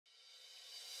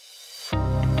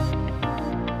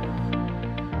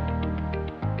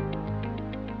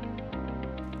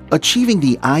Achieving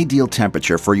the ideal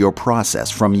temperature for your process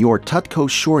from your TUTCO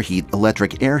SureHeat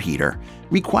electric air heater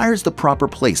requires the proper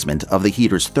placement of the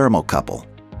heater's thermocouple.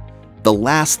 The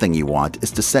last thing you want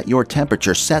is to set your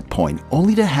temperature set point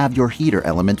only to have your heater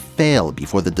element fail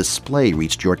before the display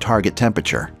reached your target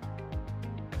temperature.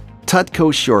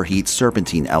 TUTCO SureHeat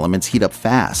serpentine elements heat up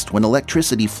fast when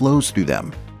electricity flows through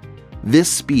them.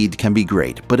 This speed can be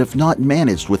great, but if not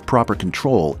managed with proper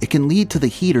control, it can lead to the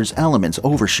heater's elements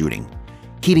overshooting,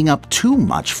 heating up too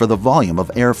much for the volume of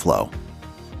airflow.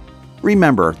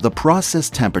 Remember, the process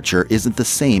temperature isn't the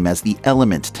same as the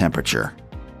element temperature.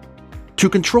 To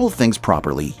control things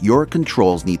properly, your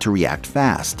controls need to react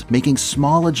fast, making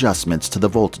small adjustments to the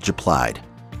voltage applied.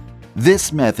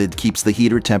 This method keeps the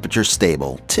heater temperature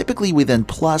stable, typically within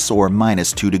plus or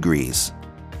minus 2 degrees.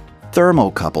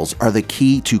 Thermocouples are the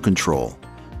key to control.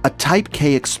 A Type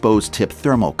K exposed tip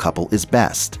thermocouple is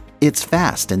best. It's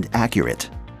fast and accurate.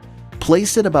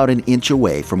 Place it about an inch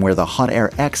away from where the hot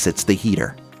air exits the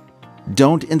heater.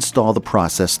 Don't install the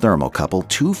process thermocouple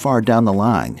too far down the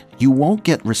line. You won't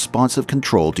get responsive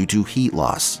control due to heat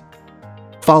loss.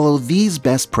 Follow these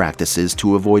best practices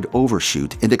to avoid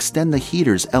overshoot and extend the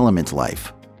heater's element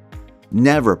life.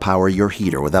 Never power your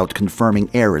heater without confirming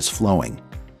air is flowing.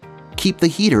 Keep the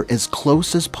heater as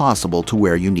close as possible to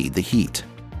where you need the heat.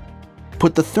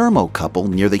 Put the thermocouple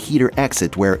near the heater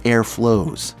exit where air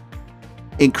flows.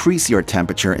 Increase your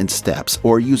temperature in steps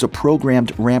or use a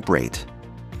programmed ramp rate.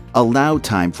 Allow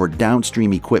time for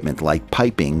downstream equipment like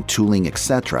piping, tooling,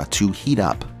 etc. to heat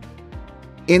up.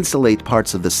 Insulate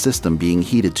parts of the system being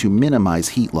heated to minimize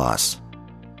heat loss.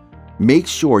 Make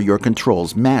sure your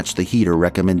controls match the heater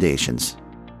recommendations.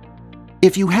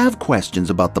 If you have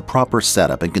questions about the proper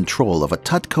setup and control of a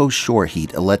TUTCO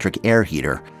SureHeat electric air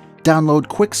heater, download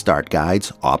quick start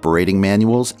guides, operating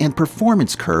manuals, and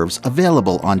performance curves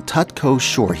available on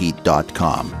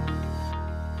TUTCOSureHeat.com.